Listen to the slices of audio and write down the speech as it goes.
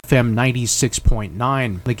FM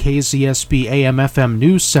 96.9, the KZSB AM/FM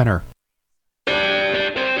News Center.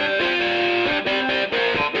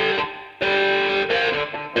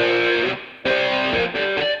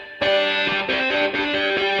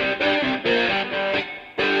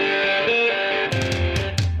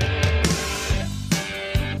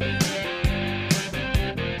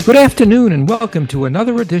 Good afternoon and welcome to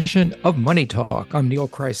another edition of Money Talk. I'm Neil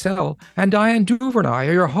Kreisel and Diane Duvernay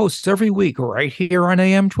are your hosts every week right here on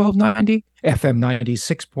AM 1290, FM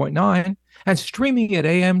 96.9, and streaming at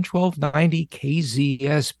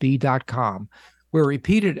AM1290KZSB.com. We're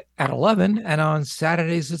repeated at 11 and on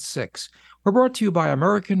Saturdays at 6. We're brought to you by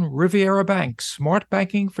American Riviera Bank, smart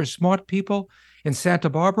banking for smart people in Santa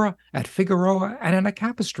Barbara, at Figueroa, and in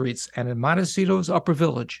Acapa Streets, and in Montecito's Upper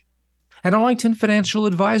Village. And Arlington Financial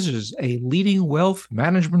Advisors, a leading wealth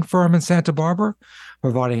management firm in Santa Barbara,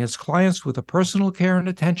 providing its clients with the personal care and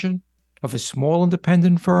attention of a small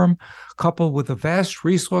independent firm, coupled with the vast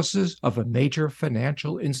resources of a major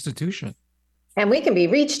financial institution. And we can be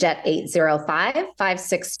reached at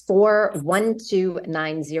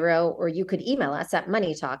 805-564-1290, or you could email us at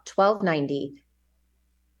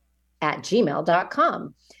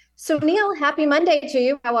moneytalk1290@gmail.com. So Neil, happy Monday to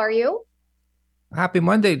you. How are you? Happy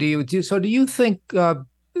Monday to you. So do you think that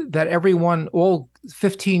all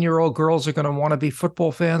 15-year-old girls are going to want to be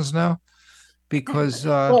football fans now? Because,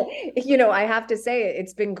 well, I have to say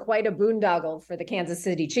it's been quite a boondoggle for the Kansas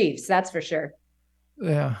City Chiefs. That's for sure.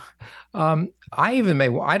 Yeah. I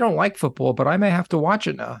don't like football, but I may have to watch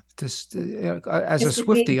it now. Just as a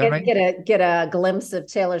Swiftie. Get a glimpse of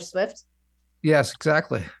Taylor Swift. Yes,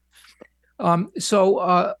 exactly.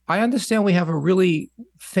 So I understand we have a really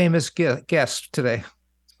famous guest today.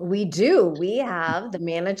 We do. We have the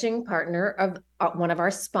managing partner of one of our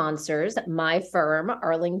sponsors, my firm,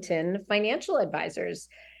 Arlington Financial Advisors.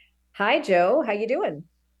 Hi, Joe. How you doing?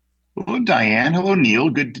 Hello, Diane. Hello, Neil.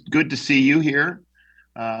 Good to see you here.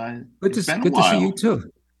 Good to see you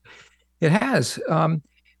too. It has.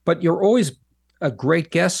 But you're always a great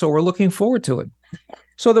guest, so we're looking forward to it.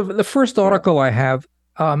 So the first article I have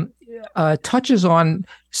touches on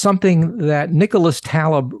something that Nicholas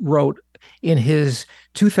Taleb wrote in his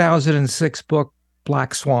 2006 book,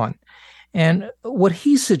 Black Swan. And what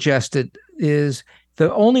he suggested is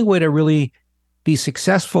the only way to really be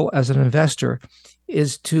successful as an investor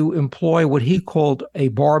is to employ what he called a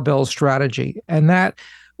barbell strategy. And that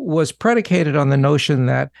was predicated on the notion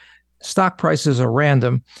that stock prices are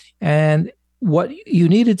random. And what you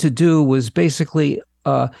needed to do was basically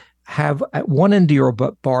have at one end of your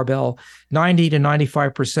barbell 90 to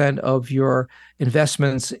 95% of your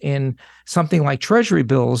investments in something like treasury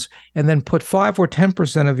bills, and then put 5 or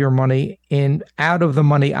 10% of your money in out of the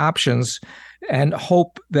money options and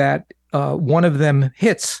hope that one of them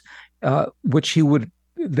hits, which he would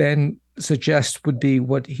then suggest would be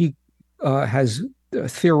what he has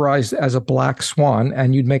theorized as a black swan,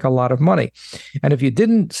 and you'd make a lot of money. And if you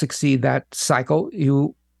didn't succeed that cycle,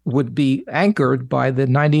 you would be anchored by the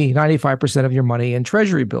 95% of your money in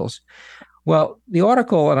treasury bills. Well, the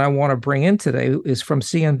article that I want to bring in today is from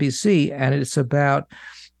CNBC, and it's about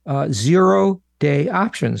zero-day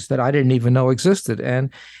options that I didn't even know existed. And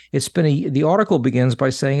the article begins by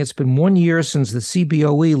saying it's been 1 year since the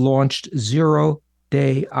CBOE launched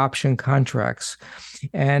zero-day option contracts.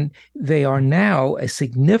 And they are now a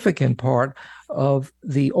significant part of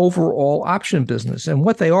the overall option business. And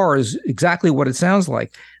what they are is exactly what it sounds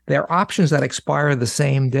like. They're options that expire the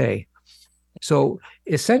same day. So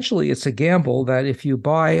essentially, it's a gamble that if you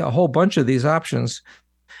buy a whole bunch of these options,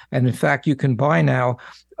 and in fact, you can buy now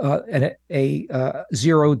a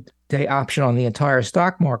zero-day option on the entire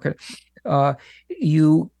stock market,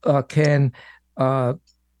 you can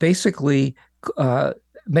basically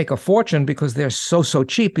make a fortune because they're so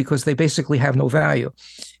cheap, because they basically have no value.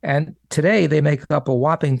 And today they make up a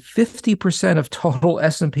whopping 50% of total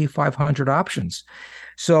S&P 500 options.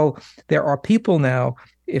 So there are people now,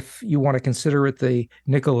 if you want to consider it the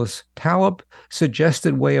Nicholas Taleb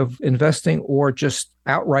suggested way of investing, or just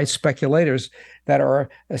outright speculators that are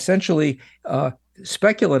essentially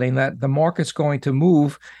speculating that the market's going to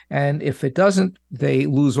move, and if it doesn't, they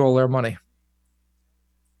lose all their money.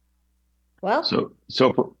 Well, so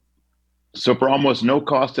for almost no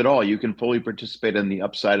cost at all, you can fully participate in the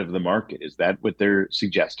upside of the market. Is that what they're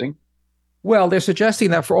suggesting? Well, they're suggesting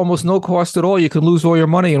that for almost no cost at all, you can lose all your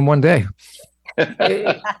money in one day.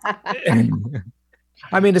 I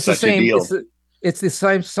mean, it's the same. It's the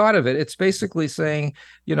same side of it. It's basically saying,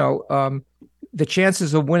 the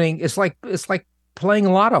chances of winning. It's like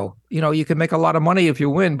playing lotto. You can make a lot of money if you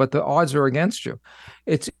win, but the odds are against you.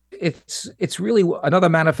 It's it's really another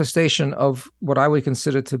manifestation of what I would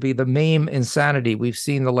consider to be the MAME insanity we've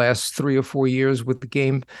seen the last 3 or 4 years with the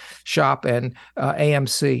Game Shop and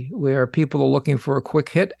AMC, where people are looking for a quick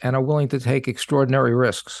hit and are willing to take extraordinary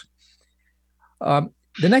risks.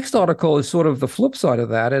 The next article is sort of the flip side of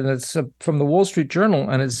that, and it's from the Wall Street Journal,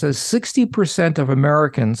 and it says 60% of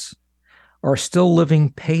Americans are still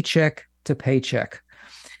living paycheck to paycheck.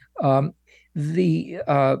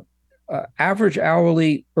 The average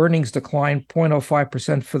hourly earnings declined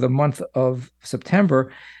 0.05% for the month of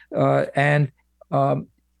September, and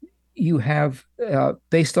you have,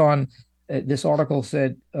 based on this article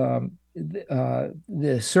said,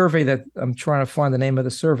 the survey that I'm trying to find the name of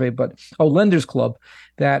the survey, but Lenders Club,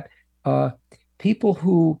 that people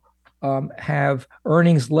who have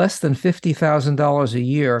earnings less than $50,000 a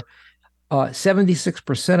year,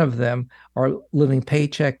 76% of them are living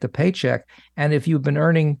paycheck to paycheck, and if you are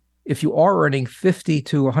earning $50,000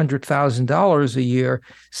 to $100,000 a year,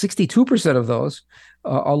 62% of those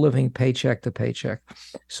are living paycheck to paycheck.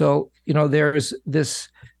 So there's this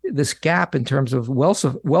gap in terms of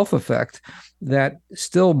wealth effect that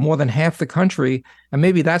still more than half the country, and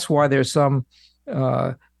maybe that's why there's some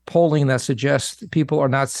polling that suggests people are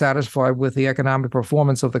not satisfied with the economic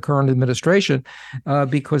performance of the current administration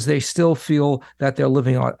because they still feel that they're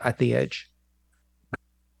living at the edge.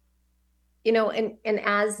 And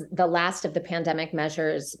as the last of the pandemic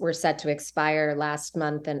measures were set to expire last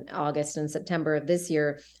month in August and September of this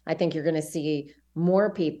year, I think you're going to see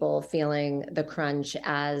more people feeling the crunch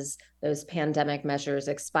as those pandemic measures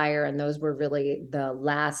expire. And those were really the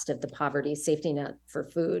last of the poverty safety net for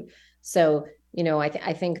food. So,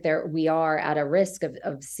 I think we are at a risk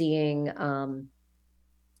of seeing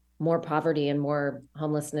more poverty and more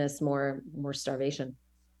homelessness, more starvation.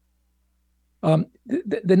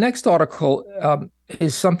 The next article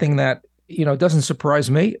is something that, doesn't surprise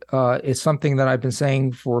me. It's something that I've been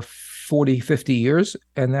saying for 40, 50 years,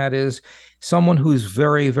 and that is someone who's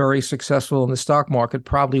very, very successful in the stock market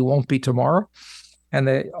probably won't be tomorrow. And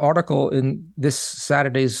the article in this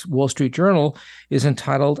Saturday's Wall Street Journal is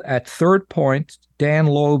entitled, "At Third Point, Dan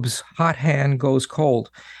Loeb's Hot Hand Goes Cold."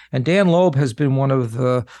 And Dan Loeb has been one of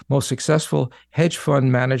the most successful hedge fund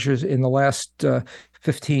managers in the last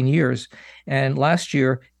 15 years. And last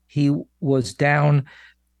year, he was down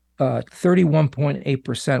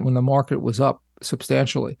 31.8% when the market was up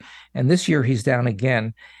substantially. And this year, he's down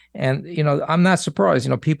again. And, I'm not surprised.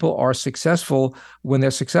 People are successful when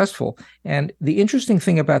they're successful. And the interesting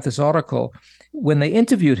thing about this article, when they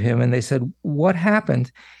interviewed him and they said, what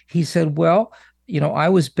happened? He said, well, I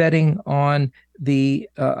was betting on the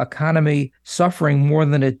economy suffering more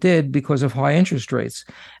than it did because of high interest rates.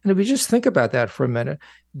 And if you just think about that for a minute,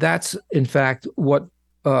 that's in fact what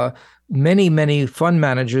many, many fund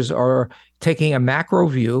managers are taking a macro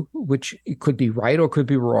view, which could be right or could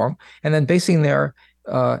be wrong, and then basing their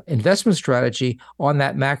investment strategy on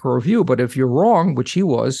that macro view. But if you're wrong, which he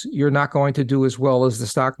was, you're not going to do as well as the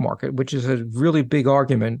stock market, which is a really big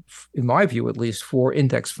argument, in my view, at least, for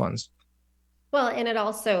index funds. Well, and it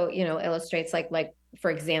also, illustrates like, for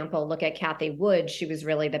example, look at Cathie Wood. She was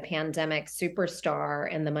really the pandemic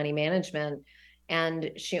superstar in the money management,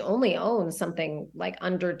 and she only owns something like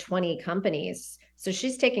under 20 companies. So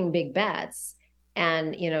she's taking big bets.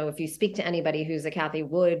 And, if you speak to anybody who's a Cathie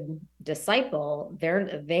Wood disciple,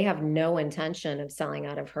 they have no intention of selling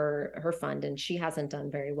out of her fund. And she hasn't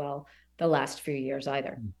done very well the last few years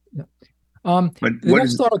either. Yeah. But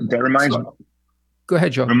that reminds me. Go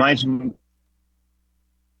ahead, Joe. Reminds me.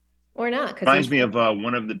 Or not. Reminds me of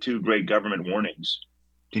one of the two great government warnings.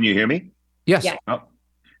 Can you hear me? Yes. Yeah. Oh,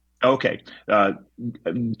 okay.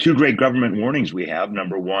 Two great government warnings we have.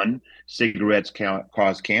 Number one, cigarettes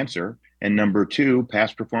cause cancer. And number two,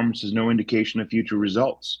 past performance is no indication of future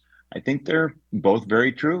results. I think they're both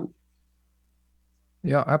very true.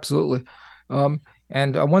 Yeah, absolutely.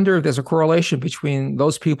 And I wonder if there's a correlation between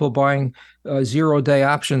those people buying 0-day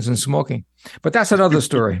options and smoking. But that's another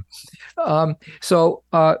story. So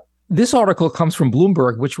this article comes from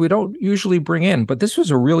Bloomberg, which we don't usually bring in, but this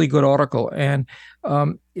was a really good article. And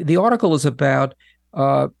the article is about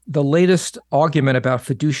the latest argument about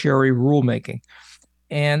fiduciary rulemaking.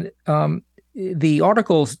 And the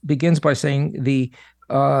article begins by saying the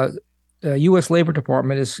U.S. Labor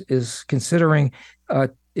Department is going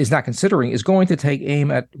to take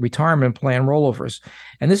aim at retirement plan rollovers.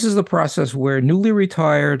 And this is the process where newly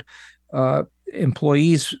retired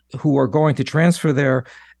employees who are going to transfer their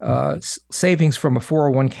savings from a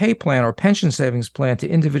 401k plan or pension savings plan to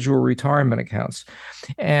individual retirement accounts.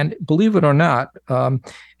 And believe it or not,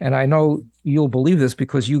 and I know you'll believe this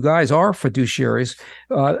because you guys are fiduciaries,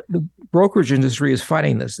 the brokerage industry is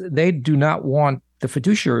fighting this. They do not want the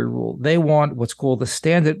fiduciary rule. They want what's called the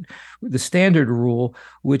standard rule,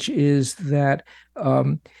 which is that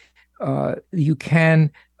you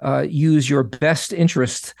can use your best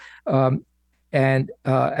interest, and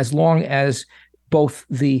as long as both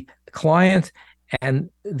the client and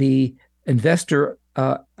the investor,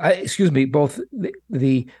 both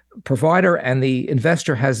the provider and the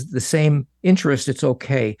investor has the same interest, it's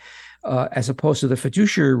okay. As opposed to the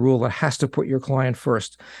fiduciary rule that has to put your client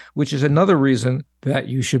first, which is another reason that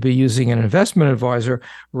you should be using an investment advisor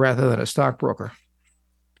rather than a stockbroker.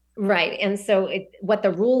 Right. And so what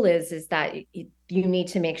the rule is that you need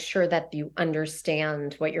to make sure that you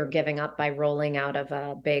understand what you're giving up by rolling out of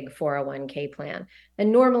a big 401k plan.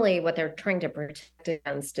 And normally what they're trying to protect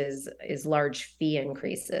against is large fee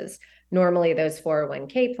increases. Normally those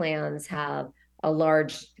 401k plans have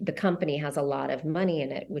the company has a lot of money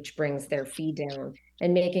in it, which brings their fee down,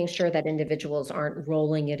 and making sure that individuals aren't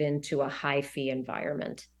rolling it into a high fee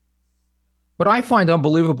environment. What I find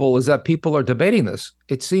unbelievable is that people are debating this.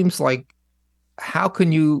 It seems like, how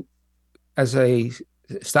can you, as a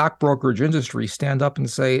stock brokerage industry, stand up and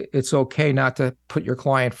say it's okay not to put your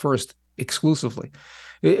client first exclusively?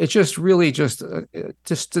 It's just really it's a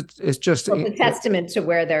testament to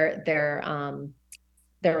where their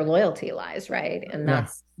loyalty lies, right? And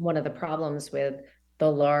that's one of the problems with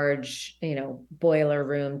the large, boiler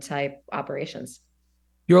room type operations.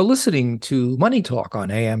 You're listening to Money Talk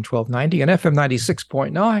on AM 1290 and FM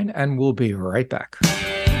 96.9, and we'll be right back.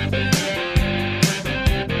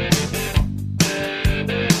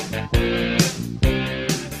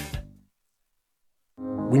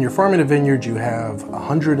 When you're farming a vineyard, you have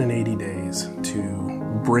 180 days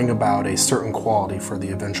to bring about a certain quality for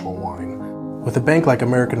the eventual wine. With a bank like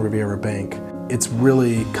American Riviera Bank, it's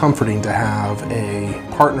really comforting to have a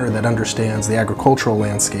partner that understands the agricultural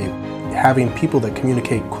landscape. Having people that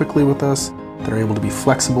communicate quickly with us, that are able to be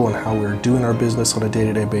flexible in how we're doing our business on a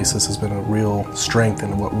day-to-day basis, has been a real strength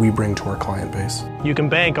in what we bring to our client base. You can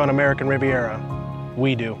bank on American Riviera.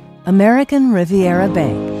 We do. American Riviera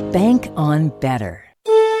Bank. Bank on better.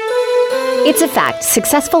 It's a fact.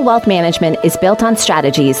 Successful wealth management is built on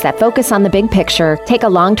strategies that focus on the big picture, take a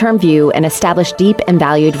long-term view, and establish deep and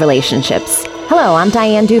valued relationships. Hello, I'm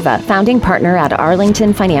Diane Duva, founding partner at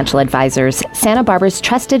Arlington Financial Advisors, Santa Barbara's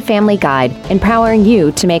trusted family guide, empowering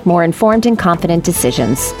you to make more informed and confident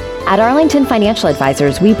decisions. At Arlington Financial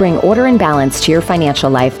Advisors, we bring order and balance to your financial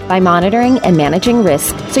life by monitoring and managing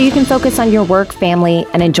risk so you can focus on your work, family,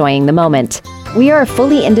 and enjoying the moment. We are a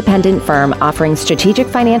fully independent firm offering strategic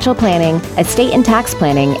financial planning, estate and tax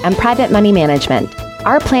planning, and private money management.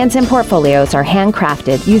 Our plans and portfolios are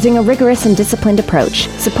handcrafted using a rigorous and disciplined approach,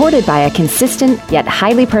 supported by a consistent yet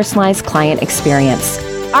highly personalized client experience.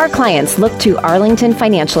 Our clients look to Arlington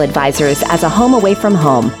Financial Advisors as a home away from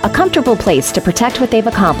home, a comfortable place to protect what they've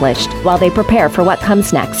accomplished while they prepare for what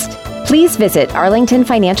comes next. Please visit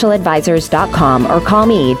arlingtonfinancialadvisors.com or call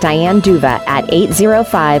me, Diane Duva, at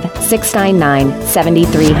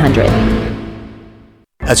 805-699-7300.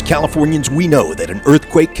 As Californians, we know that an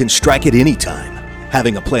earthquake can strike at any time.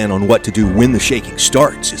 Having a plan on what to do when the shaking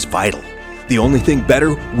starts is vital. The only thing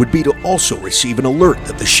better would be to also receive an alert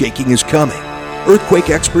that the shaking is coming. Earthquake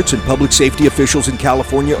experts and public safety officials in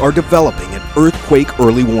California are developing an earthquake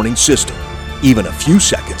early warning system. Even a few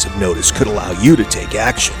seconds of notice could allow you to take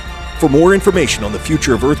action. For more information on the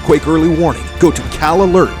future of earthquake early warning, go to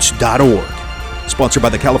calalerts.org. Sponsored by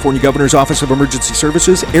the California Governor's Office of Emergency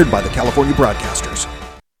Services, aired by the California Broadcasters.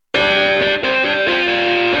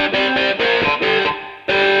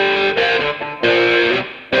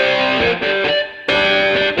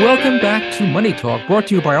 Welcome back to Money Talk, brought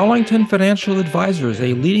to you by Arlington Financial Advisors,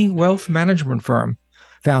 a leading wealth management firm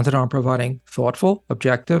founded on providing thoughtful,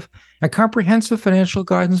 objective, and comprehensive financial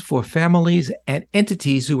guidance for families and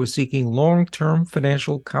entities who are seeking long-term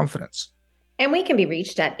financial confidence. And we can be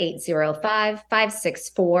reached at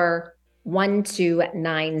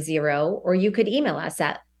 805-564-1290, or you could email us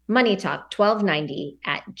at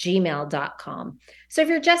moneytalk1290@gmail.com. So if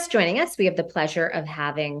you're just joining us, we have the pleasure of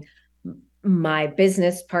having my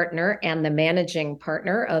business partner and the managing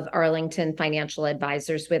partner of Arlington Financial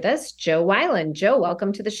Advisors with us, Joe Weiland. Joe,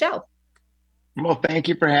 welcome to the show. Well, thank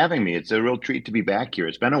you for having me. It's a real treat to be back here.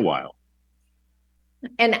 It's been a while.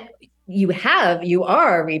 And you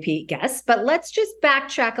are a repeat guest, but let's just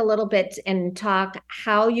backtrack a little bit and talk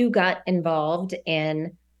how you got involved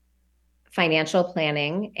in financial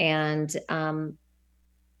planning and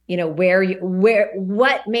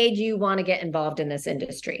what made you want to get involved in this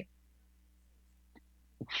industry?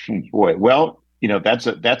 Boy, well, that's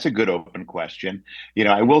a good open question.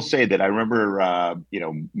 I will say that I remember,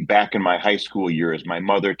 back in my high school years, my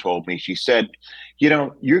mother told me, she said,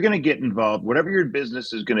 you're going to get involved, whatever your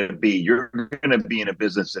business is going to be, you're going to be in a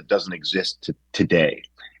business that doesn't exist today.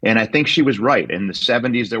 And I think she was right. In the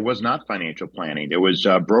 70s, there was not financial planning. There was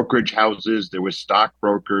brokerage houses, there was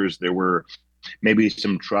stockbrokers, there were maybe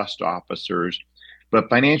some trust officers, but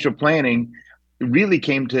financial planning really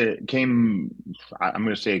came I'm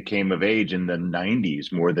going to say it came of age in the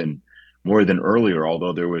 90s more than earlier,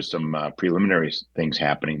 although there was some preliminary things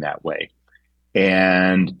happening that way.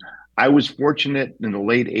 And I was fortunate in the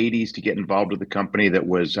late 80s to get involved with a company that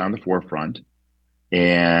was on the forefront,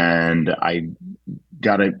 and I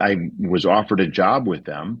was offered a job with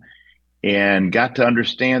them and got to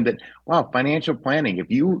understand that, wow, financial planning, if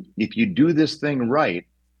you do this thing right,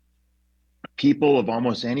 people of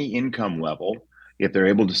almost any income level, if they're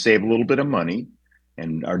able to save a little bit of money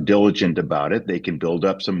and are diligent about it, they can build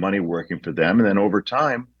up some money working for them. And then over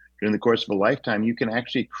time, during the course of a lifetime, you can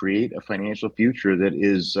actually create a financial future that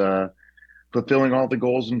is fulfilling all the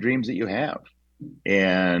goals and dreams that you have.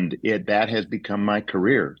 And that has become my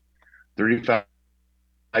career. 35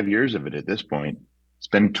 years of it at this point. It's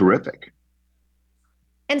been terrific.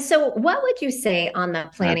 And so what would you say on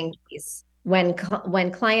the planning piece when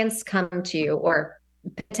clients come to you, or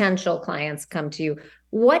potential clients come to you?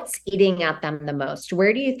 What's eating at them the most?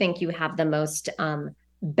 Where do you think you have the most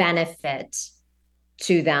benefit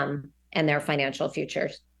to them and their financial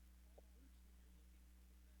futures?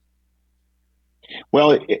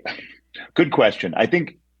 Well, good question. I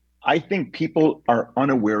think people are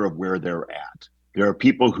unaware of where they're at. There are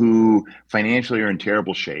people who financially are in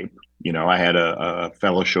terrible shape. I had a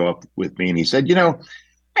fellow show up with me and he said,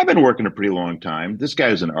 I've been working a pretty long time. This guy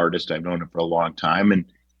is an artist. I've known him for a long time. And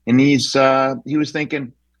he was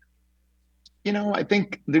thinking, I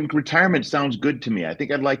think the retirement sounds good to me. I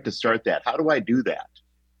think I'd like to start that. How do I do that?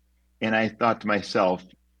 And I thought to myself,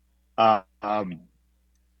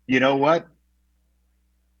 you know what?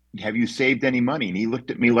 Have you saved any money? And he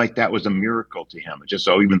looked at me like that was a miracle to him. Just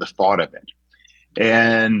even the thought of it.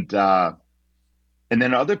 And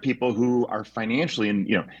then other people who are financially, and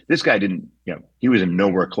this guy didn't, he was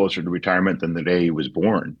nowhere closer to retirement than the day he was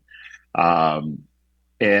born. And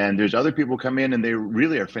there's other people come in and they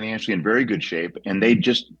really are financially in very good shape, and they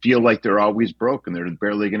just feel like they're always broke and they're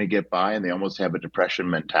barely going to get by, and they almost have a depression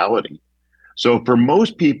mentality. So for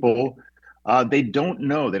most people, they don't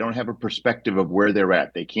know. They don't have a perspective of where they're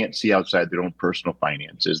at. They can't see outside their own personal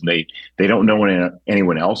finances. And they don't know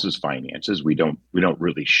anyone else's finances. We don't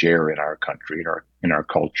really share in our country, in our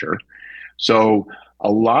culture. So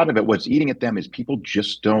a lot of it, what's eating at them is people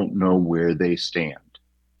just don't know where they stand.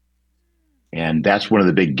 And that's one of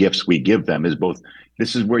the big gifts we give them is both,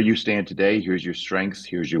 this is where you stand today. Here's your strengths.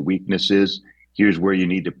 Here's your weaknesses. Here's where you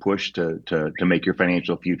need to push to make your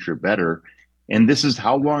financial future better. And this is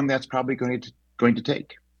how long that's probably going to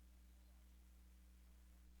take.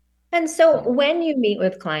 And so when you meet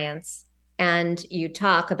with clients and you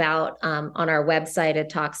talk about, on our website, it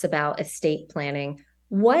talks about estate planning.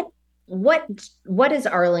 What is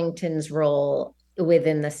Arlington's role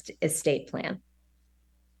within this estate plan?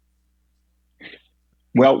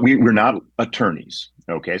 Well, we're not attorneys,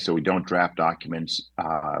 okay? So we don't draft documents,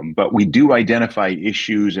 but we do identify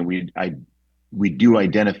issues, and we do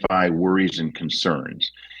identify worries and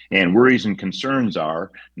concerns. And worries and concerns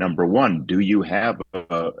are, number one, do you have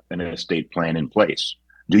an estate plan in place?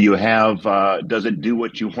 Do you have, does it do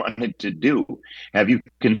what you want it to do? Have you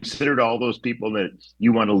considered all those people that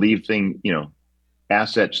you want to leave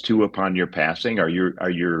assets to upon your passing? Are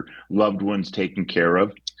your loved ones taken care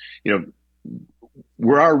of?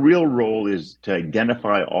 Where our real role is to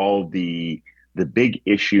identify all the big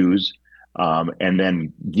issues, and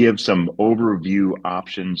then give some overview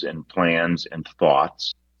options and plans and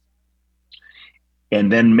thoughts.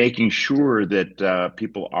 And then making sure that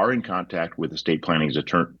people are in contact with estate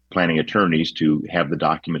planning attorneys to have the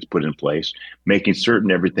documents put in place, making certain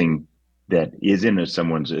everything that is in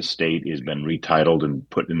someone's estate has been retitled and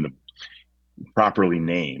put in the properly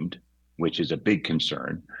named, which is a big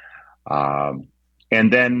concern.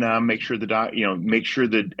 And then make sure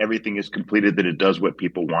that everything is completed, that it does what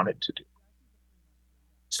people want it to do.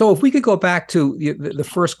 So if we could go back to the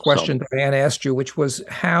first question Diane asked you, which was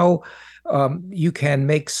how you can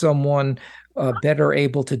make someone better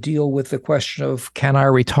able to deal with the question of, can I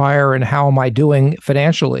retire and how am I doing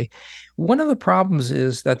financially? One of the problems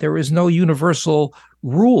is that there is no universal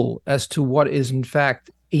rule as to what is in fact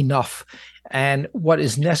enough and what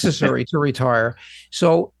is necessary to retire.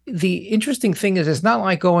 So the interesting thing is, it's not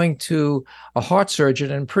like going to a heart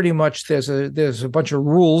surgeon and pretty much there's a bunch of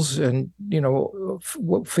rules, and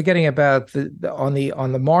forgetting about on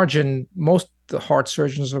the margin, most the heart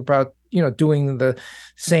surgeons are about doing the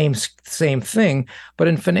same thing. But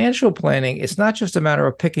in financial planning, it's not just a matter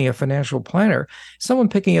of picking a financial planner. Someone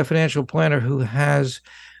picking a financial planner who has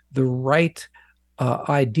the right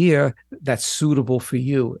idea that's suitable for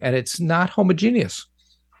you, and it's not homogeneous.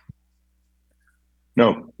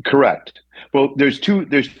 No, correct. Well, there's two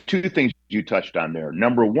things you touched on there.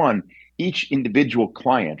 Number one, each individual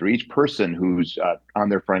client or each person who's on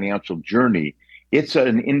their financial journey, it's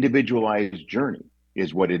an individualized journey,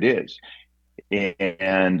 is what it is.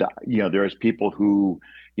 And there's people who,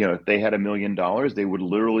 if they had $1 million, they would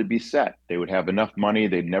literally be set. They would have enough money.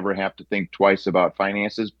 They'd never have to think twice about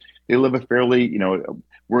finances. They live a fairly,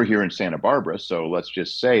 we're here in Santa Barbara, so let's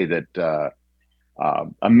just say that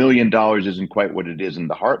 $1 million isn't quite what it is in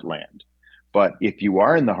the heartland. But if you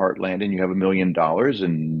are in the heartland and you have $1 million,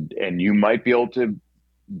 and you might be able to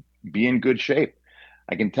be in good shape,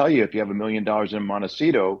 I can tell you, if you have $1 million in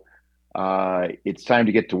Montecito, it's time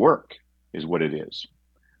to get to work, is what it is.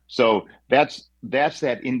 So that's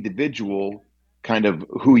that individual kind of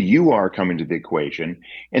who you are coming to the equation.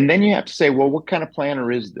 And then you have to say, well, what kind of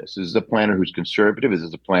planner is this? Is this a planner who's conservative? Is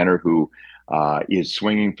this a planner who is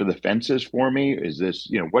swinging for the fences for me? Is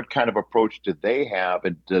this, what kind of approach do they have?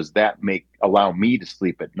 And does that allow me to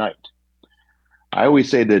sleep at night? I always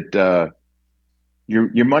say that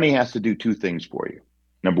your money has to do two things for you.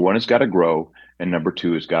 Number one, it's got to grow. And number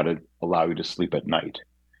two, it's got to allow you to sleep at night.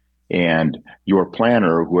 And your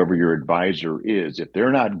planner, whoever your advisor is, if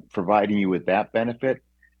they're not providing you with that benefit,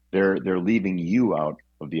 they're leaving you out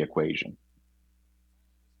of the equation.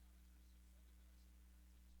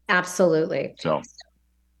 Absolutely.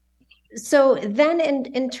 So then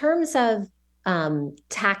in terms of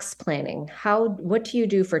tax planning, what do you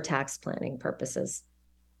do for tax planning purposes?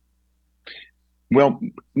 Well,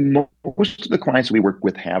 most of the clients we work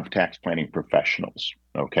with have tax planning professionals,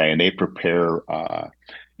 okay, and they prepare,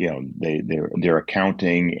 their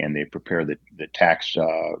accounting, and they prepare the tax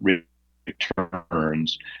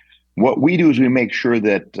returns. What we do is we make sure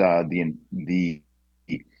that the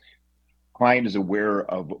client is aware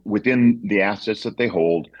of, within the assets that they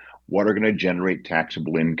hold, what are going to generate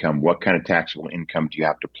taxable income, what kind of taxable income do you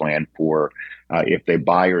have to plan for? If they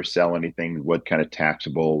buy or sell anything, what kind of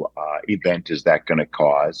taxable event is that going to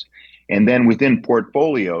cause? And then within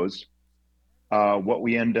portfolios, what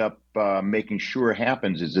we end up making sure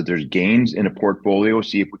happens is that there's gains in a portfolio,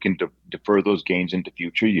 see if we can defer those gains into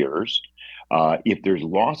future years. If there's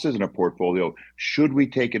losses in a portfolio, should we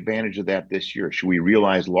take advantage of that this year? Should we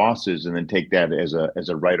realize losses and then take that as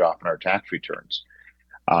a write-off in our tax returns?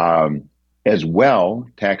 As well,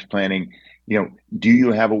 tax planning, do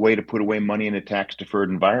you have a way to put away money in a tax-deferred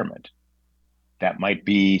environment? That might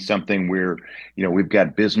be something where, we've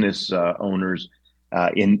got business owners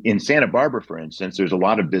in Santa Barbara, for instance. There's a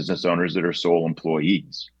lot of business owners that are sole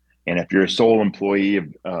employees, and if you're a sole employee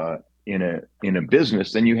in a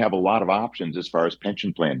business, then you have a lot of options as far as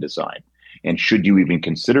pension plan design. And should you even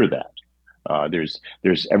consider that?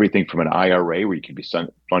 There's everything from an IRA where you could be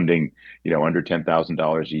funding, under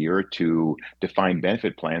 $10,000 a year, to defined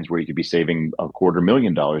benefit plans where you could be saving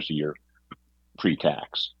 $250,000 a year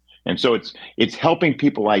pre-tax. And so it's helping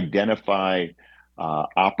people identify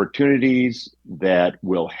opportunities that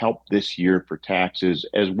will help this year for taxes,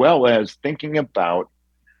 as well as thinking about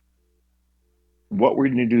what we're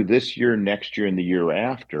going to do this year, next year, and the year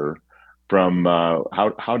after. From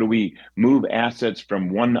how do we move assets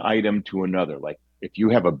from one item to another? Like if you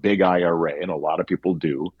have a big IRA, and a lot of people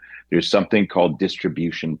do, there's something called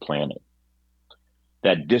distribution planning.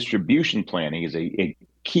 That distribution planning is a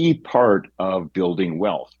key part of building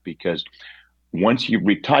wealth, because once you've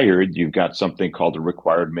retired, you've got something called a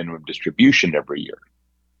required minimum distribution every year.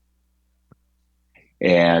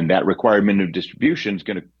 And that required minimum distribution is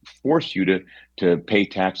going to force you to pay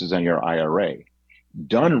taxes on your IRA.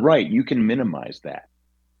 Done right, you can minimize that.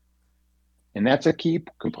 And that's a key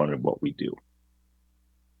component of what we do.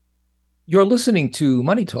 You're listening to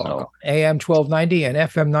Money Talk, AM 1290 and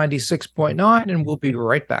FM 96.9, and we'll be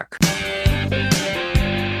right back.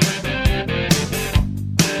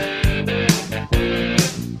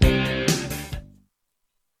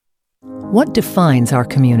 What defines our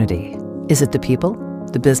community? Is it the people,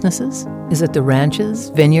 the businesses? Is it the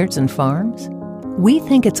ranches, vineyards, and farms? We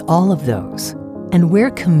think it's all of those. And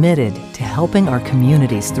we're committed to helping our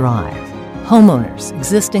communities thrive. Homeowners,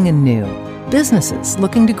 existing and new. Businesses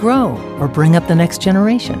looking to grow or bring up the next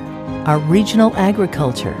generation. our regional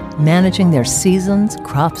agriculture, managing their seasons,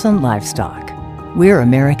 crops, and livestock. We're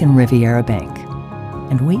American Riviera Bank,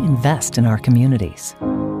 and we invest in our communities.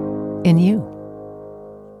 In you.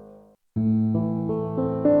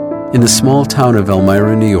 In the small town of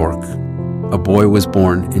Elmira, New York, a boy was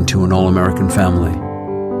born into an all-American family.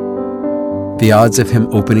 The odds of him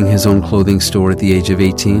opening his own clothing store at the age of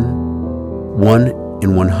 18? 1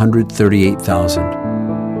 in 138,000.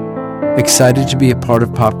 Excited to be a part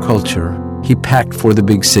of pop culture, he packed for the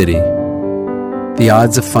big city. The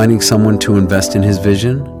odds of finding someone to invest in his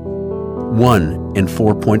vision? 1 in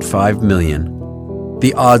 4.5 million.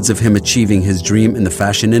 The odds of him achieving his dream in the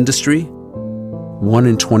fashion industry? 1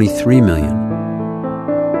 in 23 million.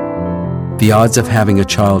 The odds of having a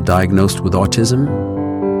child diagnosed with autism?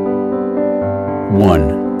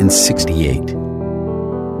 1 in 68.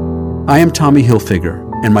 I am Tommy Hilfiger,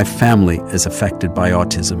 and my family is affected by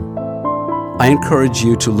autism. I encourage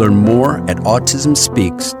you to learn more at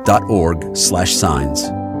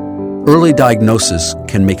autismspeaks.org/signs. Early diagnosis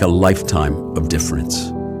can make a lifetime of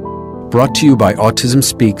difference. Brought to you by Autism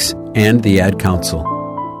Speaks and the Ad Council.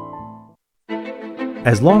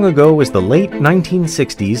 As long ago as the late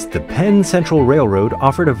 1960s, the Penn Central Railroad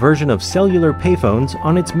offered a version of cellular payphones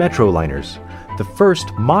on its Metroliners. The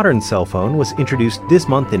first modern cell phone was introduced this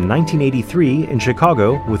month in 1983 in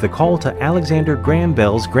Chicago with a call to Alexander Graham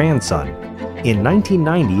Bell's grandson. In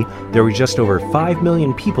 1990, there were just over 5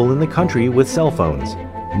 million people in the country with cell phones.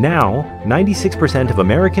 Now, 96% of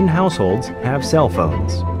American households have cell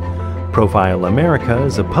phones. Profile America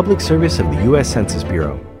is a public service of the U.S. Census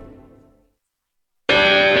Bureau.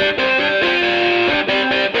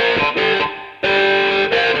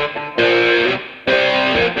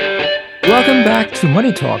 Welcome back to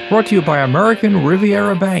Money Talk, brought to you by American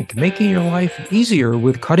Riviera Bank, making your life easier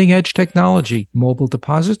with cutting-edge technology, mobile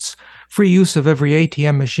deposits, free use of every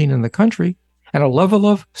ATM machine in the country, and a level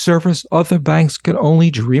of service other banks can only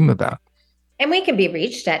dream about. And we can be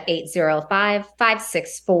reached at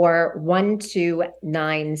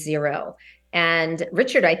 805-564-1290. And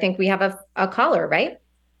Richard, I think we have a caller, right?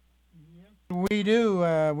 We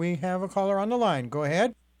do. We have a caller on the line. Go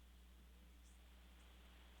ahead.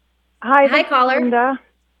 Hi, caller. Linda.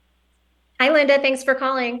 Hi, Linda. Thanks for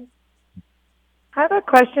calling. I have a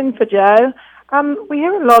question for Joe. We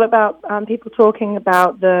hear a lot about people talking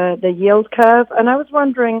about the yield curve, and I was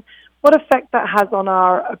wondering what effect that has on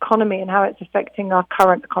our economy and how it's affecting our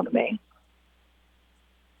current economy.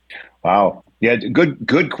 Wow. Yeah,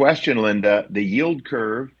 good question, Linda. The yield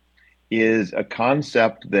curve is a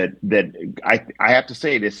concept that I have to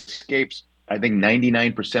say it escapes, I think,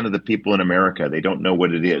 99% of the people in America. They don't know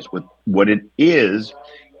what it is. What it is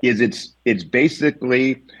it's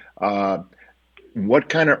basically what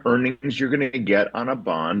kind of earnings you're going to get on a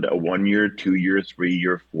bond, a 1 year, 2 year, 3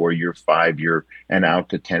 year, 4 year, 5 year, and out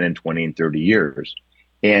to 10 and 20 and 30 years.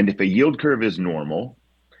 And if a yield curve is normal,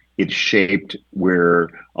 it's shaped where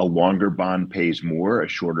a longer bond pays more, a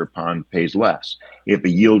shorter bond pays less. If a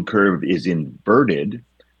yield curve is inverted,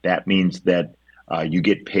 that means that you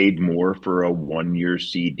get paid more for a 1 year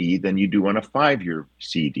CD than you do on a 5 year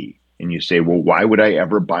CD. And you say, well, why would I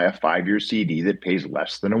ever buy a 5 year CD that pays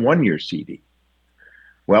less than a 1 year CD?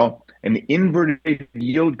 Well, an inverted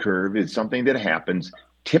yield curve is something that happens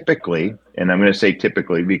typically, and I'm going to say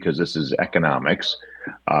typically because this is economics,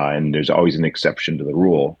 and there's always an exception to the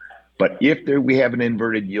rule. But if we have an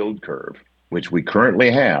inverted yield curve, which we currently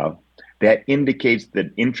have, that indicates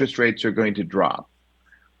that interest rates are going to drop.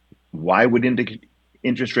 Why would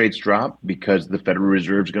interest rates drop? Because the Federal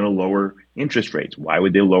Reserve is going to lower interest rates. Why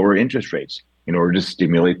would they lower interest rates? In order to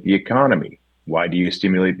stimulate the economy. Why do you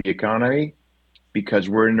stimulate the economy? Because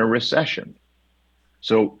we're in a recession.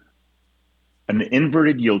 So an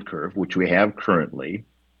inverted yield curve, which we have currently,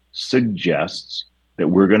 suggests that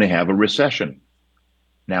we're going to have a recession.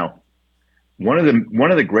 Now, one of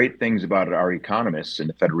the great things about our economists in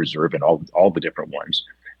the Federal Reserve and all the different ones,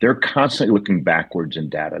 they're constantly looking backwards in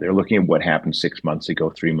data. They're looking at what happened 6 months ago,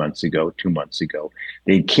 3 months ago, 2 months ago.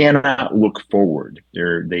 They cannot look forward.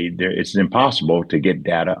 It's impossible to get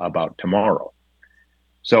data about tomorrow.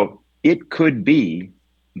 So it could be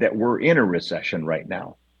that we're in a recession right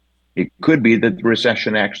now. It could be that the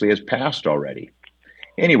recession actually has passed already.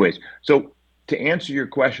 Anyways, so to answer your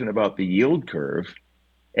question about the yield curve,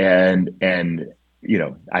 and you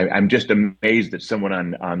know, I'm just amazed that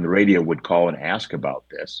someone on the radio would call and ask about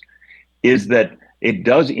this, is that it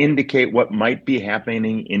does indicate what might be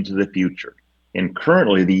happening into the future. And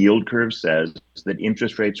currently the yield curve says that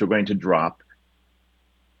interest rates are going to drop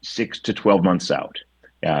 6 to 12 months out.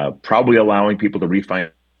 Probably allowing people to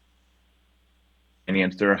refinance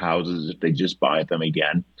their houses if they just buy them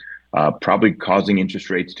again. probably causing interest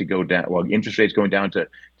rates to go down. Well, interest rates going down to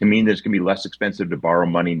mean that it's going to be less expensive to borrow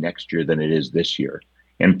money next year than it is this year.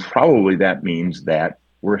 And probably that means that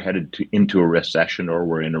we're headed into a recession, or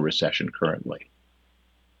we're in a recession currently.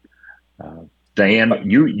 Diane,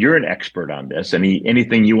 you're an expert on this.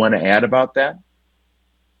 Anything you want to add about that?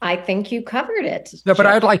 I think you covered it. No, but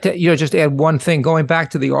I'd like to, just add one thing. Going back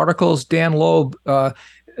to the articles, Dan Loeb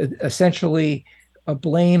essentially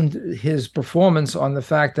blamed his performance on the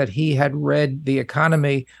fact that he had read the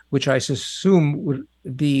economy, which I assume would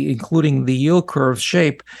be including the yield curve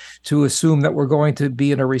shape, to assume that we're going to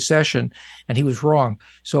be in a recession, and he was wrong.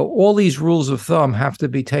 So all these rules of thumb have to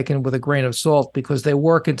be taken with a grain of salt, because they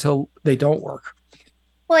work until they don't work.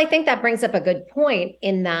 Well, I think that brings up a good point,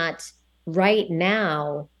 in that right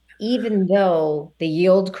now, even though the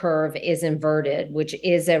yield curve is inverted, which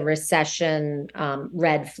is a recession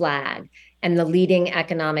red flag, and the leading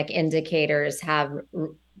economic indicators have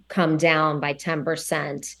come down by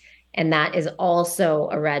 10%, and that is also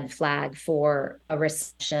a red flag for a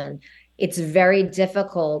recession. It's very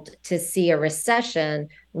difficult to see a recession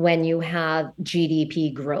when you have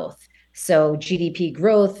GDP growth. So GDP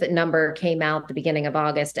growth number came out the beginning of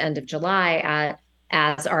August, end of July,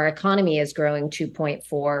 as our economy is growing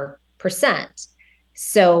 2.4%.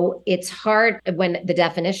 So it's hard when the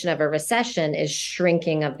definition of a recession is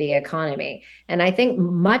shrinking of the economy. And I think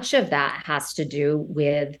much of that has to do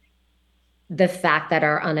with the fact that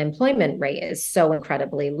our unemployment rate is so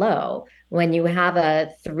incredibly low. When you have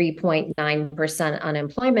a 3.9%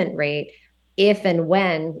 unemployment rate, if and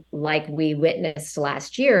when, like we witnessed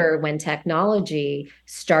last year, when technology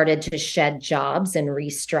started to shed jobs and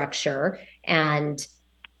restructure and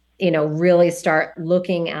really start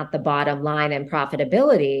looking at the bottom line and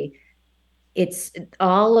profitability, it's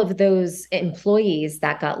all of those employees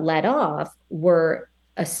that got let off were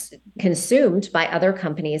consumed by other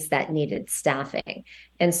companies that needed staffing.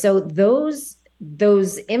 And so those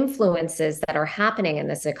influences that are happening in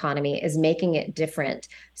this economy is making it different.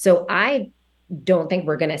 So I don't think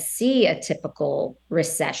we're going to see a typical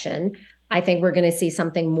recession. I think we're going to see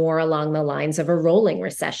something more along the lines of a rolling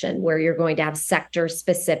recession, where you're going to have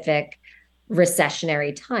sector-specific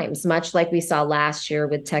recessionary times, much like we saw last year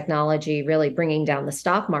with technology really bringing down the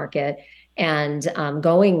stock market and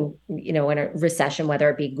going, in a recession, whether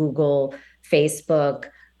it be Google, Facebook,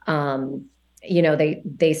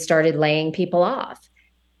 they started laying people off.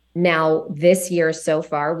 Now, this year so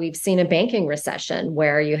far, we've seen a banking recession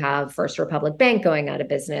where you have First Republic Bank going out of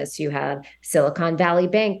business, you have Silicon Valley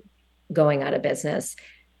Bank going out of business.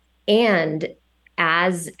 And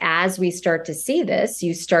as we start to see this,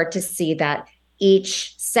 you start to see that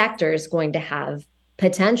each sector is going to have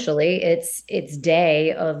potentially its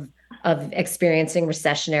day of experiencing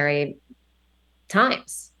recessionary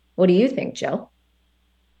times. What do you think, Joe?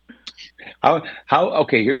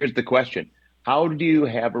 Okay, here's the question. How do you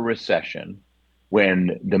have a recession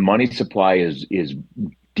when the money supply is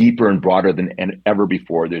deeper and broader than ever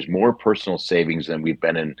before? There's more personal savings than we've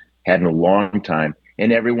had in a long time,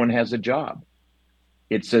 and everyone has a job.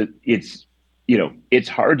 It's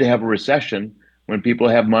hard to have a recession when people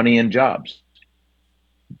have money and jobs.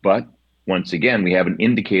 But once again, we have an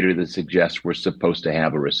indicator that suggests we're supposed to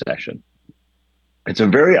have a recession. It's a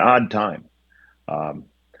very odd time.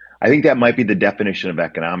 I think that might be the definition of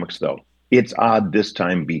economics, though. It's odd this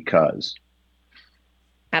time because.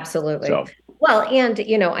 Absolutely. Well, and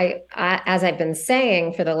I as I've been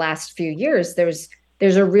saying for the last few years, there's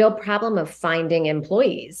a real problem of finding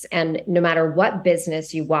employees, and no matter what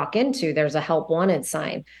business you walk into, there's a help wanted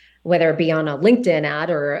sign, whether it be on a LinkedIn ad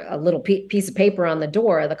or a little piece of paper on the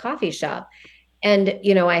door of the coffee shop. And,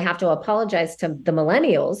 I have to apologize to the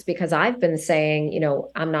millennials, because I've been saying,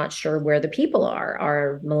 I'm not sure where the people are.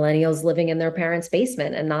 Are millennials living in their parents'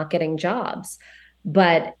 basement and not getting jobs?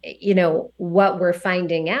 But, what we're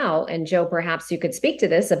finding out, and Joe, perhaps you could speak to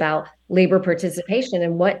this about labor participation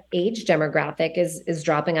and what age demographic is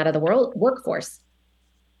dropping out of the workforce.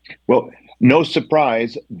 Well, no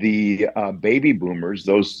surprise, the baby boomers,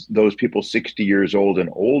 those people 60 years old and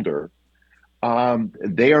older,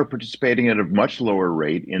 they are participating at a much lower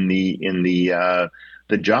rate in the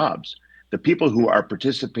jobs. The people who are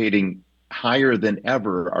participating higher than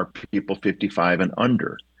ever are people 55 and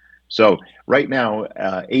under. So right now,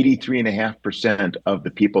 83.5% of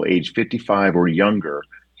the people aged 55 or younger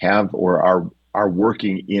have or are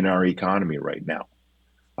working in our economy right now.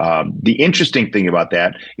 The interesting thing about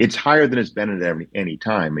that, it's higher than it's been at any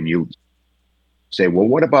time. And you say, well,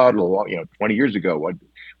 what about 20 years ago?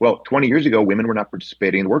 Well, 20 years ago, women were not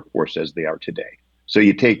participating in the workforce as they are today. So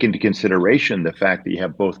you take into consideration the fact that you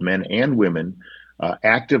have both men and women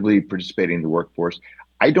actively participating in the workforce.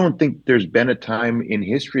 I don't think there's been a time in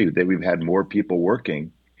history that we've had more people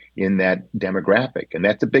working in that demographic. And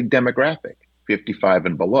that's a big demographic, 55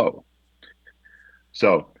 and below.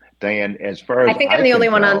 So, Diane, as far as I think I'm the only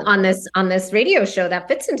one on this radio show that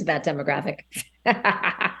fits into that demographic.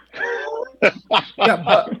 Yeah,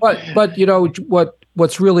 but you know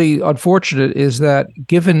what's really unfortunate is that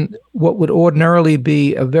given what would ordinarily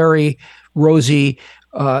be a very rosy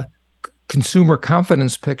consumer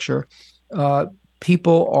confidence picture,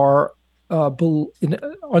 people are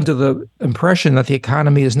under the impression that the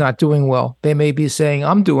economy is not doing well. They may be saying,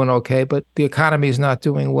 I'm doing okay, but the economy is not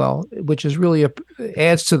doing well, which is really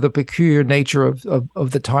adds to the peculiar nature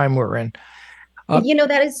of the time we're in.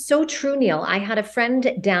 That is so true, Neil. I had a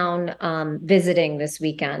friend down visiting this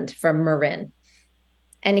weekend from Marin.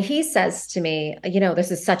 And he says to me,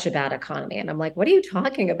 this is such a bad economy. And I'm like, what are you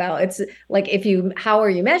talking about? It's like, how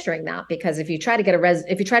are you measuring that? Because if you try to go to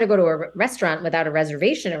a restaurant without a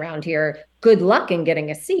reservation around here, good luck in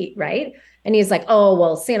getting a seat, right? And he's like, oh,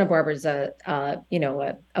 well, Santa Barbara's a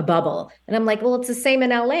bubble. And I'm like, well, it's the same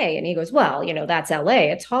in LA. And he goes, well, that's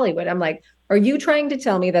LA, it's Hollywood. I'm like, are you trying to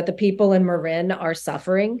tell me that the people in Marin are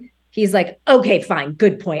suffering? He's like, okay, fine,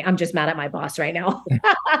 good point. I'm just mad at my boss right now.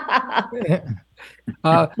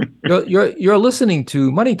 You're listening to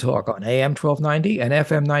Money Talk on AM 1290 and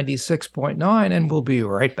FM 96.9, and we'll be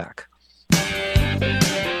right back.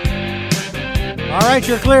 All right,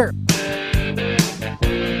 you're clear.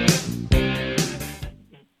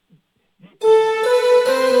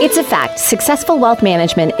 It's a fact. Successful wealth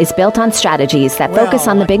management is built on strategies that focus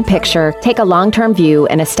on the big picture, take a long-term view,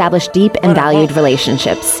 and establish deep and valued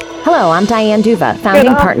relationships. Hello, I'm Diane Duva,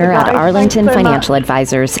 founding partner at Arlington Financial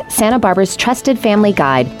Advisors, Santa Barbara's trusted family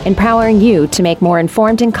guide, empowering you to make more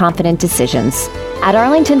informed and confident decisions. At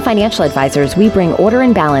Arlington Financial Advisors, we bring order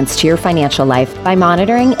and balance to your financial life by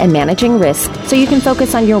monitoring and managing risk so you can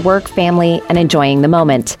focus on your work, family, and enjoying the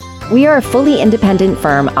moment. We are a fully independent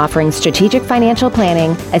firm offering strategic financial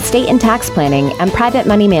planning, estate and tax planning, and private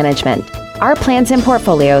money management. Our plans and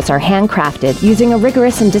portfolios are handcrafted using a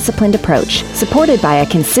rigorous and disciplined approach, supported by a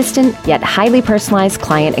consistent yet highly personalized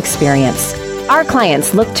client experience. Our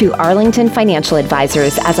clients look to Arlington Financial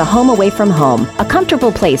Advisors as a home away from home, a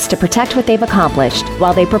comfortable place to protect what they've accomplished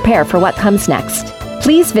while they prepare for what comes next.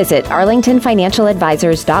 Please visit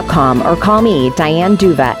arlingtonfinancialadvisors.com or call me, Diane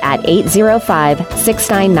Duva, at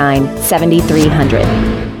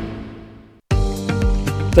 805-699-7300.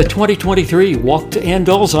 The 2023 Walk to End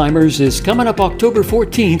Alzheimer's is coming up October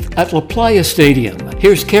 14th at La Playa Stadium.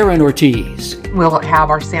 Here's Karen Ortiz. We'll have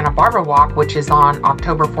our Santa Barbara Walk, which is on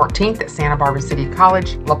October 14th at Santa Barbara City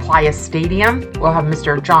College, La Playa Stadium. We'll have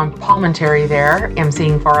Mr. John Palmentary there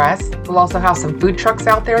emceeing for us. We'll also have some food trucks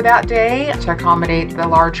out there that day to accommodate the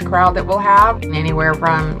large crowd that we'll have, anywhere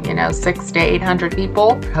from 600 to 800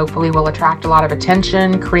 people. Hopefully we'll attract a lot of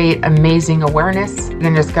attention, create amazing awareness. You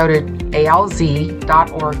can just go to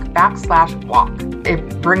alz.org/walk.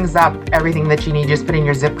 It brings up everything that you need. Just put in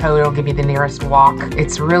your zip code, it'll give you the nearest walk.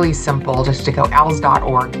 It's really simple just to go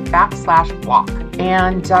alz.org/walk.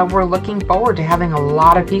 And we're looking forward to having a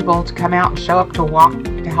lot of people to come out and show up to walk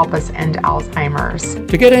to help us end Alzheimer's.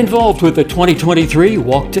 To get involved with the 2023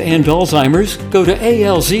 Walk to End Alzheimer's, go to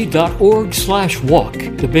alz.org/walk.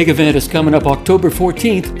 The big event is coming up October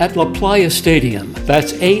 14th at La Playa Stadium.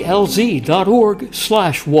 That's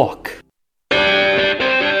alz.org/walk.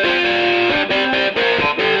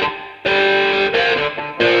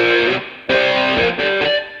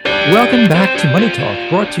 Welcome back to Money Talk,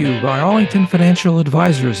 brought to you by Arlington Financial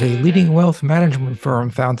Advisors, a leading wealth management firm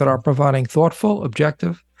founded on providing thoughtful,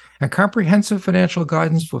 objective, and comprehensive financial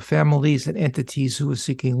guidance for families and entities who are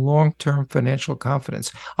seeking long-term financial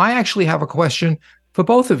confidence. I actually have a question for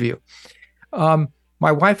both of you. My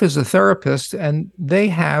wife is a therapist, and they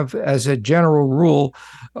have, as a general rule,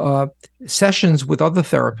 sessions with other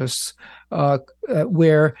therapists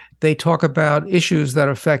where they talk about issues that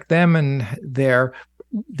affect them and their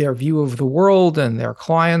view of the world and their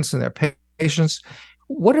clients and their patients.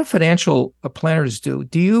 What do financial planners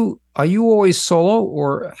do? Are you always solo,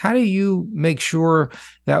 or how do you make sure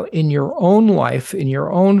that in your own life, in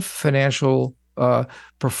your own financial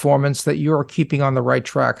performance, that you're keeping on the right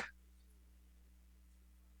track?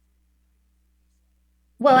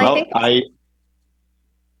 Well, I think.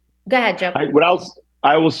 Go ahead, Joe.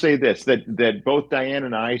 I will say this, that both Diane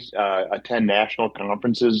and I attend national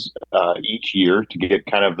conferences each year to get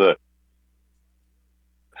kind of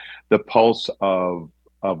the pulse of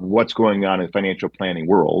what's going on in the financial planning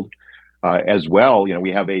world. As well,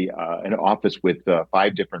 we have an office with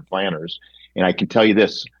 5 different planners, and I can tell you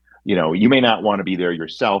this, you may not want to be there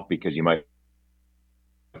yourself because you might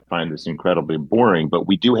find this incredibly boring, but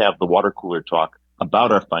we do have the water cooler talk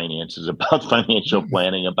about our finances, about financial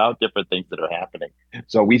planning, about different things that are happening.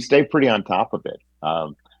 So we stay pretty on top of it.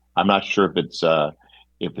 I'm not sure if it's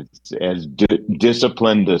as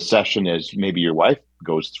disciplined a session as maybe your wife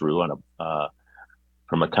goes through on a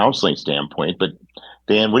from a counseling standpoint. But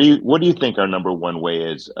Dan, what do you think our number one way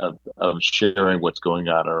is of sharing what's going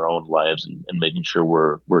on in our own lives and making sure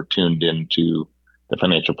we're tuned into the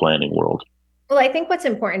financial planning world? Well, I think what's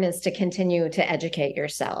important is to continue to educate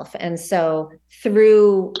yourself. And so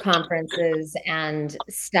through conferences and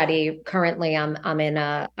study, currently I'm in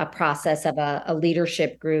a process of a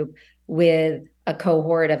leadership group with a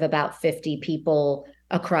cohort of about 50 people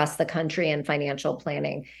across the country in financial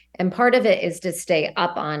planning. And part of it is to stay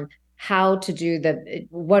up on how to do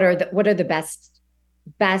what are the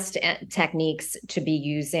best techniques to be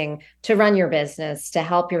using to run your business, to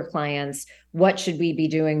help your clients. What should we be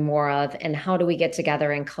doing more of, and how do we get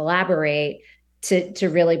together and collaborate to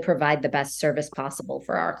really provide the best service possible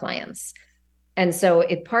for our clients? And so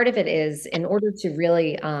part of it is, in order to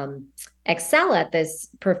really excel at this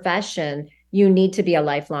profession, you need to be a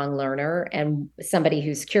lifelong learner and somebody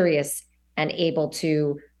who's curious and able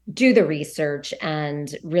to do the research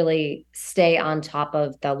and really stay on top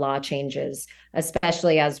of the law changes,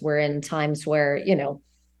 especially as we're in times where,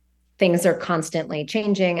 things are constantly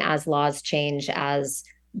changing, as laws change, as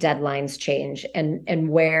deadlines change, and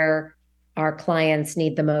where our clients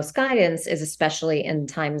need the most guidance is especially in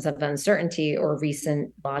times of uncertainty or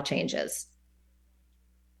recent law changes.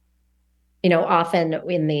 Often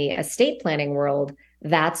in the estate planning world,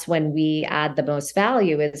 that's when we add the most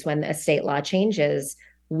value, is when the estate law changes.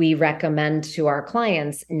 We recommend to our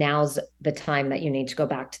clients, now's the time that you need to go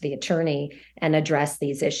back to the attorney and address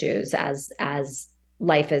these issues as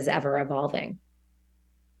life is ever evolving.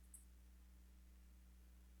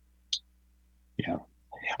 Yeah.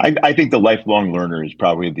 I think the lifelong learner is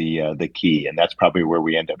probably the key, and that's probably where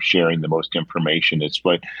we end up sharing the most information. It's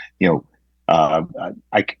what,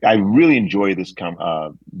 I really enjoy this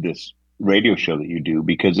radio show that you do,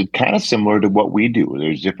 because it's kind of similar to what we do.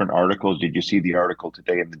 There's different articles. Did you see the article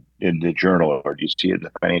today in the journal, or do you see it in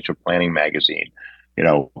the Financial Planning magazine?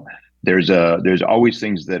 There's always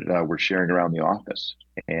things that we're sharing around the office.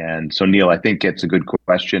 And so, Neil, I think it's a good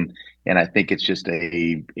question, and I think it's just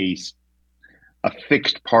a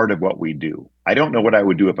fixed part of what we do. I don't know what I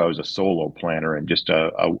would do if I was a solo planner and just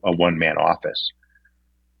a one-man office.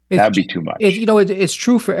 That'd be too much. It's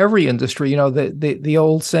true for every industry. The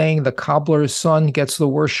old saying, the cobbler's son gets the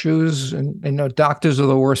worst shoes, and doctors are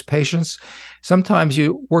the worst patients. Sometimes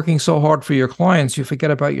you're working so hard for your clients, you forget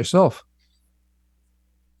about yourself.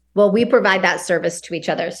 Well, we provide that service to each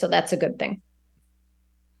other, so that's a good thing.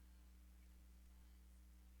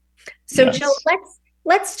 So, yes. Joe,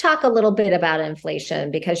 let's talk a little bit about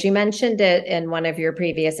inflation, because you mentioned it in one of your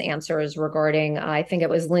previous answers regarding, I think it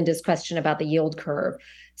was Linda's question about the yield curve.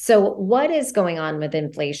 So what is going on with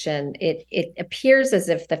inflation? It appears as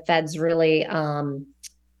if the Fed's really,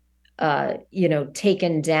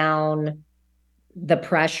 taken down the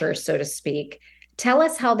pressure, so to speak. Tell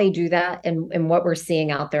us how they do that and what we're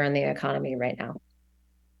seeing out there in the economy right now.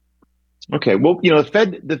 Okay, well,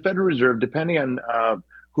 the Federal Reserve, depending on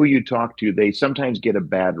who you talk to, they sometimes get a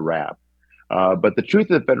bad rap. But the truth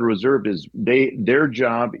of the Federal Reserve is their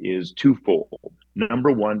job is twofold.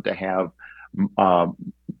 Number one, to have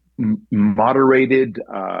moderated,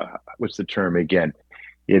 what's the term again?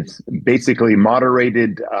 It's basically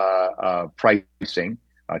moderated pricing,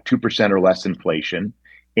 2% or less inflation,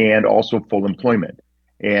 and also full employment.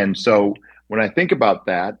 And so when I think about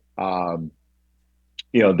that,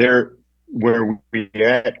 where we're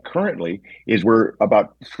at currently is we're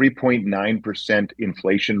about 3.9%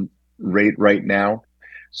 inflation rate right now.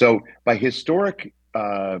 So by historic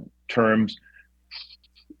terms,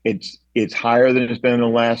 it's higher than it's been in the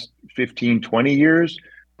last 15, 20 years,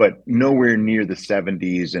 but nowhere near the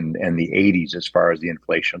 70s and the 80s as far as the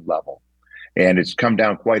inflation level. And it's come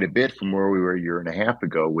down quite a bit from where we were a year and a half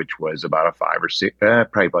ago, which was about a 5 or 6,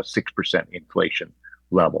 probably about 6% inflation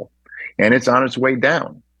level. And it's on its way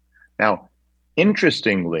down. Now,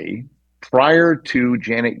 interestingly, prior to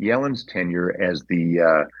Janet Yellen's tenure as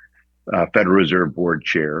the Federal Reserve Board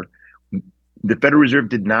chair, the Federal Reserve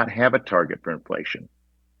did not have a target for inflation.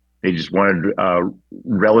 They just wanted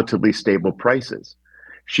relatively stable prices.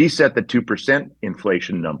 She set the 2%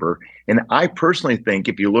 inflation number. And I personally think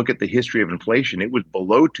if you look at the history of inflation, it was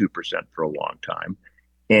below 2% for a long time.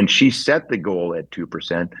 And she set the goal at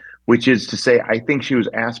 2%, which is to say, I think she was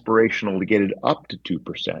aspirational to get it up to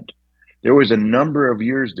 2%. There was a number of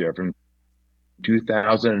years there from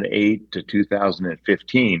 2008 to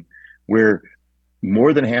 2015 where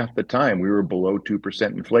more than half the time we were below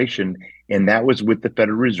 2% inflation, and that was with the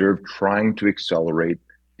Federal Reserve trying to accelerate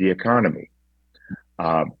the economy.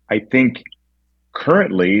 I think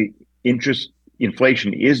currently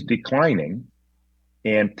inflation is declining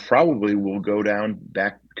and probably will go down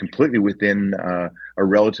back completely within a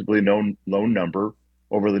relatively low number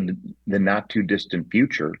over the not too distant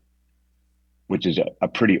future, which is a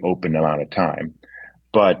pretty open amount of time.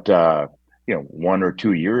 But 1 or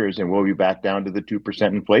 2 years, and we'll be back down to the 2%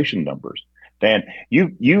 inflation numbers. Dan,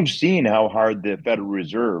 you've seen how hard the Federal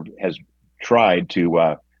Reserve has tried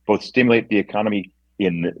to both stimulate the economy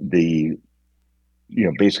in the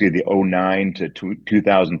basically the 2009 to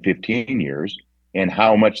 2015 years, and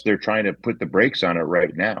how much they're trying to put the brakes on it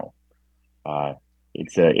right now.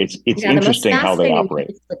 It's interesting how they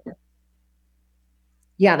operate.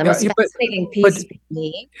 The most fascinating piece for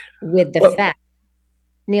me with the Fed.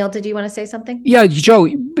 Neil, did you want to say something? Yeah, Joe,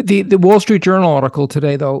 the Wall Street Journal article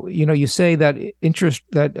today, though, you say that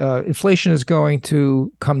inflation is going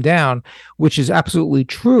to come down, which is absolutely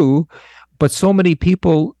true. But so many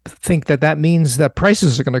people think that means that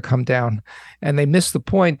prices are going to come down, and they miss the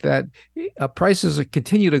point that prices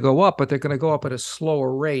continue to go up, but they're going to go up at a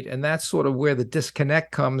slower rate. And that's sort of where the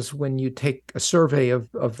disconnect comes when you take a survey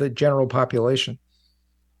of the general population.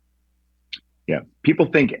 Yeah, people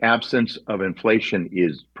think absence of inflation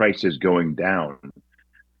is prices going down.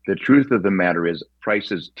 The truth of the matter is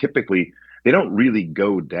prices typically, they don't really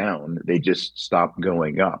go down. They just stop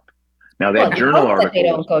going up. Now that journal article, they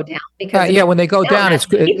don't go down because when they go down, it's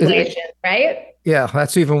inflation, right? Yeah,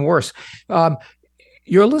 that's even worse.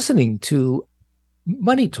 You're listening to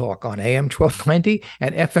Money Talk on AM 1290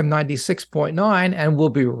 and FM 96.9, and we'll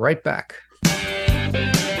be right back.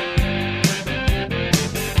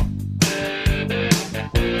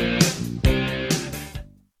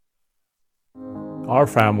 Our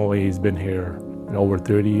family has been here over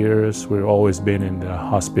 30 years. We've always been in the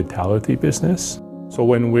hospitality business. So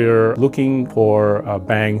when we're looking for a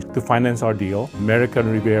bank to finance our deal, American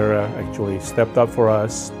Riviera actually stepped up for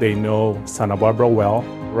us. They know Santa Barbara well.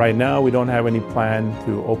 Right now, we don't have any plan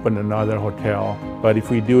to open another hotel, but if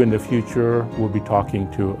we do in the future, we'll be talking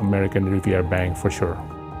to American Riviera Bank for sure.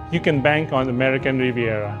 You can bank on American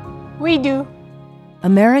Riviera. We do.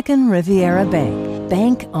 American Riviera Bank.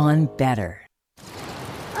 Bank on better.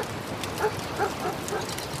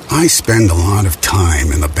 I spend a lot of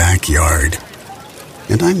time in the backyard,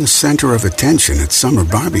 and I'm the center of attention at summer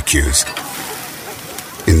barbecues.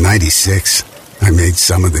 In '96, I made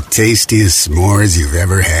some of the tastiest s'mores you've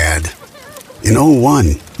ever had. In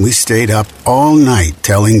 '01, we stayed up all night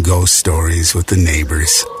telling ghost stories with the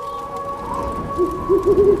neighbors.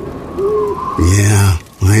 Yeah,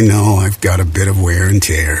 I know I've got a bit of wear and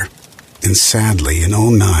tear. And sadly, in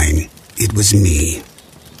 '09, it was me,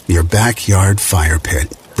 your backyard fire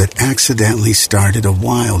pit, that accidentally started a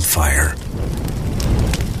wildfire.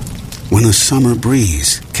 When a summer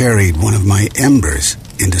breeze carried one of my embers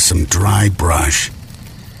into some dry brush.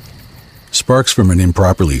 Sparks from an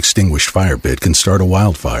improperly extinguished fire pit can start a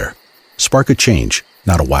wildfire. Spark a change,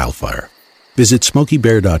 not a wildfire. Visit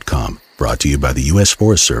SmokeyBear.com, brought to you by the U.S.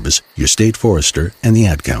 Forest Service, your state forester, and the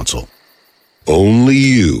Ad Council. Only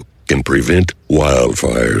you can prevent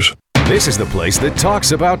wildfires. This is the place that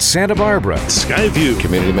talks about Santa Barbara. Skyview.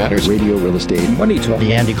 Community Matters. Radio, Real Estate. Money Talk.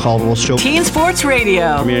 The Andy Caldwell Show. Teen Sports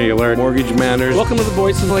Radio. Community Alert. Mortgage Matters. Welcome to the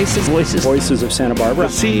Voices of Santa Barbara.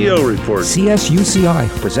 The CEO Report. CSUCI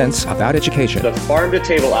presents About Education. The Farm to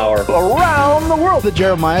Table Hour. Around the World. The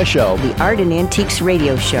Jeremiah Show. The Art and Antiques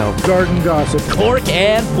Radio Show. Garden Gossip. Cork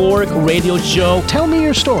and Bork Radio Show. Tell me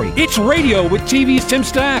your story. It's radio with TV's Tim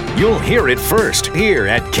Stack. You'll hear it first here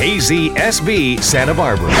at KZSB Santa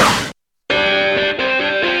Barbara.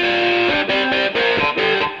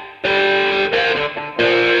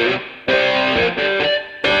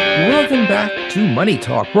 Welcome back to Money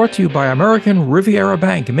Talk, brought to you by American Riviera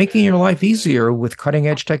Bank, making your life easier with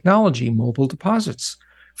cutting-edge technology, mobile deposits,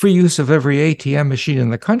 free use of every ATM machine in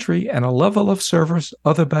the country, and a level of service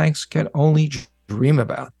other banks can only dream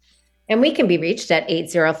about. And we can be reached at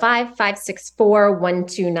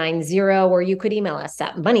 805-564-1290, or you could email us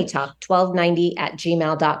at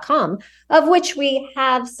moneytalk1290@gmail.com, of which we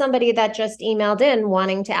have somebody that just emailed in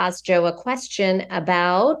wanting to ask Joe a question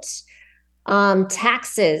about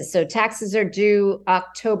taxes. So taxes are due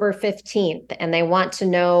October 15th, and they want to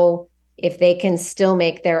know if they can still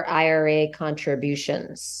make their IRA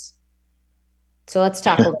contributions. So let's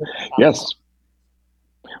talk a little bit about Yes.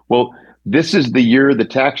 Well, this is the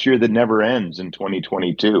tax year that never ends in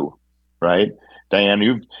 2022, right?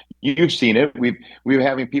 Diane, you've seen it. We're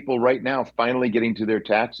having people right now finally getting to their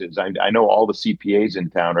taxes. I know all the CPAs in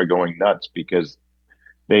town are going nuts because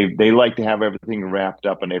they like to have everything wrapped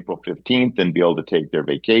up on April 15th and be able to take their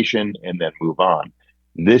vacation and then move on.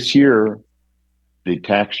 This year, the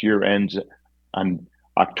tax year ends on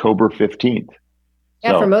October 15th.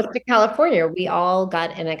 Yeah, for most of California, we all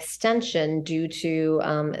got an extension due to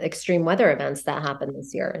extreme weather events that happened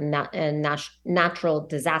this year and natural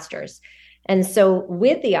disasters. And so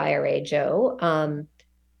with the IRA, Joe,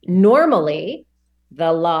 normally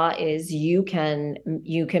the law is you can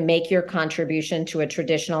make your contribution to a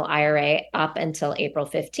traditional IRA up until April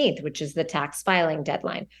 15th, which is the tax filing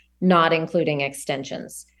deadline, not including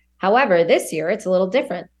extensions. However, this year it's a little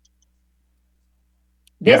different.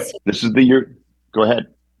 This is the year. Go ahead.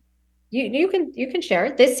 You can share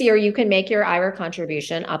it. This year you can make your IRA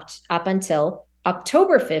contribution up until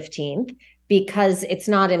October 15th, because it's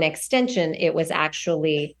not an extension, it was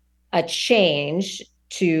actually a change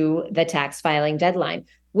to the tax filing deadline,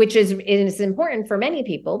 which is important for many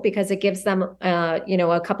people because it gives them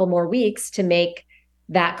a couple more weeks to make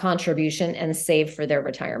that contribution and save for their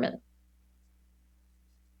retirement.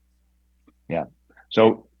 Yeah.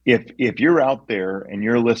 So if you're out there and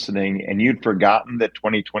you're listening and you'd forgotten that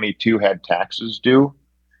 2022 had taxes due,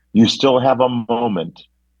 you still have a moment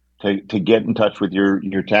to get in touch with your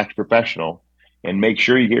tax professional and make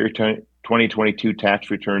sure you get your 2022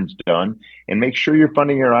 tax returns done, and make sure you're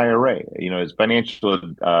funding your IRA. As financial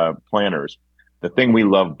planners, the thing we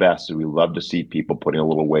love best is we love to see people putting a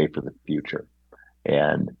little away for the future.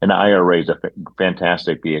 And an IRA is a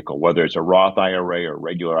fantastic vehicle, whether it's a Roth IRA or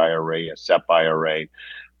regular IRA, a SEP IRA,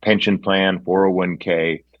 pension plan,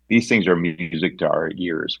 401k. These things are music to our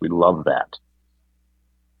ears. We love that.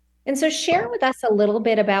 And so share with us a little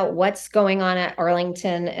bit about what's going on at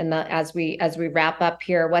Arlington and as we wrap up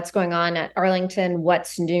here, what's going on at Arlington,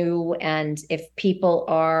 what's new, and if people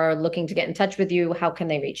are looking to get in touch with you, how can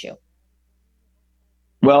they reach you?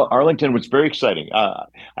 Well, Arlington was very exciting. I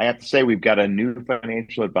have to say we've got a new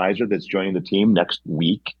financial advisor that's joining the team next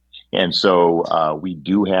week. And so we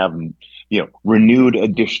do have, renewed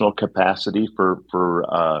additional capacity for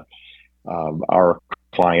our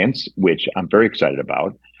clients, which I'm very excited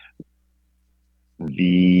about.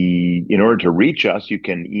 In order to reach us, you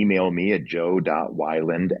can email me at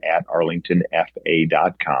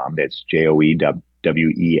joe.weiland@arlingtonfa.com. That's JOEWEILAND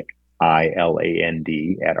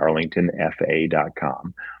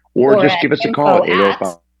 @arlingtonfa.com. Or just give us a call at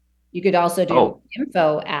 805. You could also do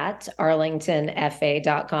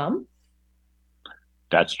info@arlingtonfa.com.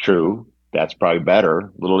 That's true. That's probably better.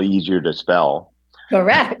 A little easier to spell.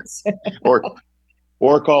 Correct.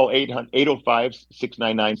 Or call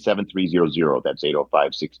 805-699-7300. That's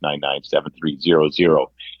 805-699-7300.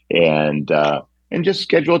 And just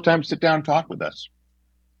schedule a time to sit down and talk with us.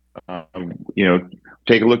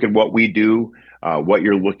 Take a look at what we do, what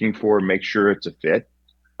you're looking for, make sure it's a fit.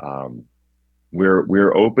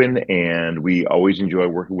 We're open, and we always enjoy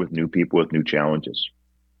working with new people with new challenges.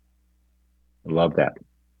 I love that.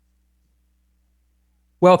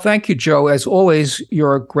 Well, thank you, Joe. As always,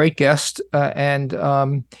 you're a great guest. And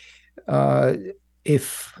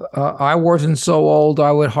if I wasn't so old,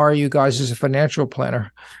 I would hire you guys as a financial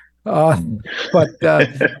planner. Are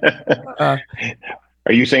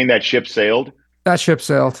you saying that ship sailed? That ship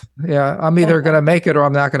sailed. Yeah, I'm either going to make it or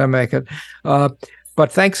I'm not going to make it.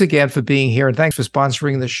 But thanks again for being here, and thanks for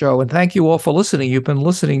sponsoring the show. And thank you all for listening. You've been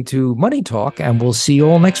listening to Money Talk, and we'll see you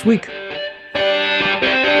all next week.